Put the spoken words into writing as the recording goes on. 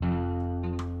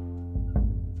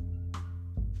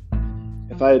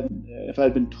if I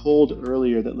had been told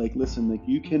earlier that like, listen, like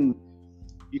you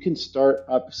can start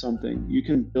up something, you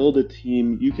can build a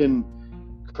team, you can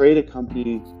create a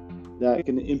company that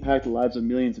can impact the lives of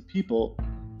millions of people.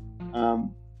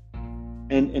 Um,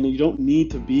 and you don't need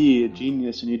to be a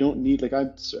genius, and you don't need like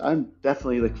I'm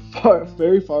definitely like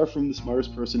very far from the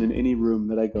smartest person in any room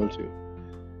that I go to.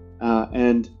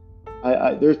 And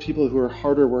there's people who are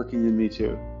harder working than me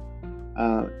too,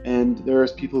 and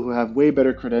there's people who have way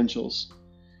better credentials.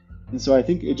 And so I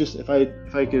think it just if I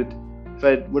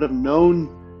would have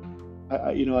known,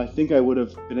 I think I would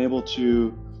have been able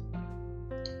to,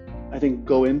 I think,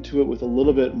 go into it with a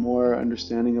little bit more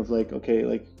understanding of like, okay,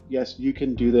 like, yes, you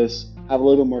can do this, have a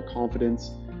little bit more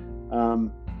confidence.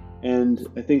 Um, and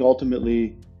I think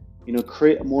ultimately,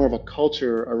 create more of a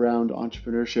culture around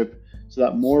entrepreneurship so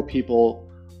that more people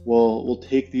will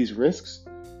take these risks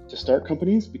to start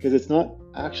companies, because it's not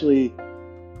actually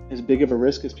as big of a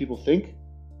risk as people think.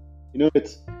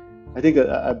 It's, I think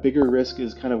a bigger risk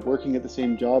is kind of working at the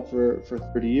same job for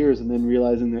 30 years and then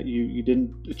realizing that you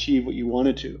didn't achieve what you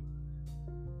wanted to.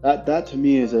 That to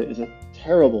me is a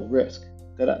terrible risk.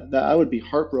 That I would be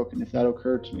heartbroken if that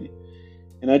occurred to me.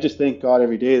 And I just thank God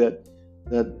every day that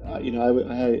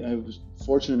I was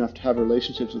fortunate enough to have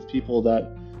relationships with people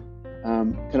that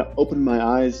kind of opened my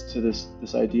eyes to this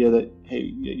idea that,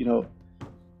 hey,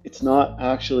 it's not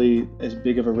actually as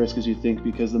big of a risk as you think,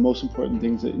 because the most important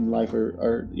things in life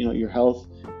are your health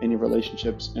and your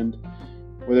relationships. And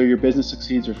whether your business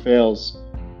succeeds or fails,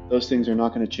 those things are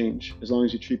not going to change as long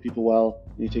as you treat people well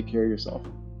and you take care of yourself.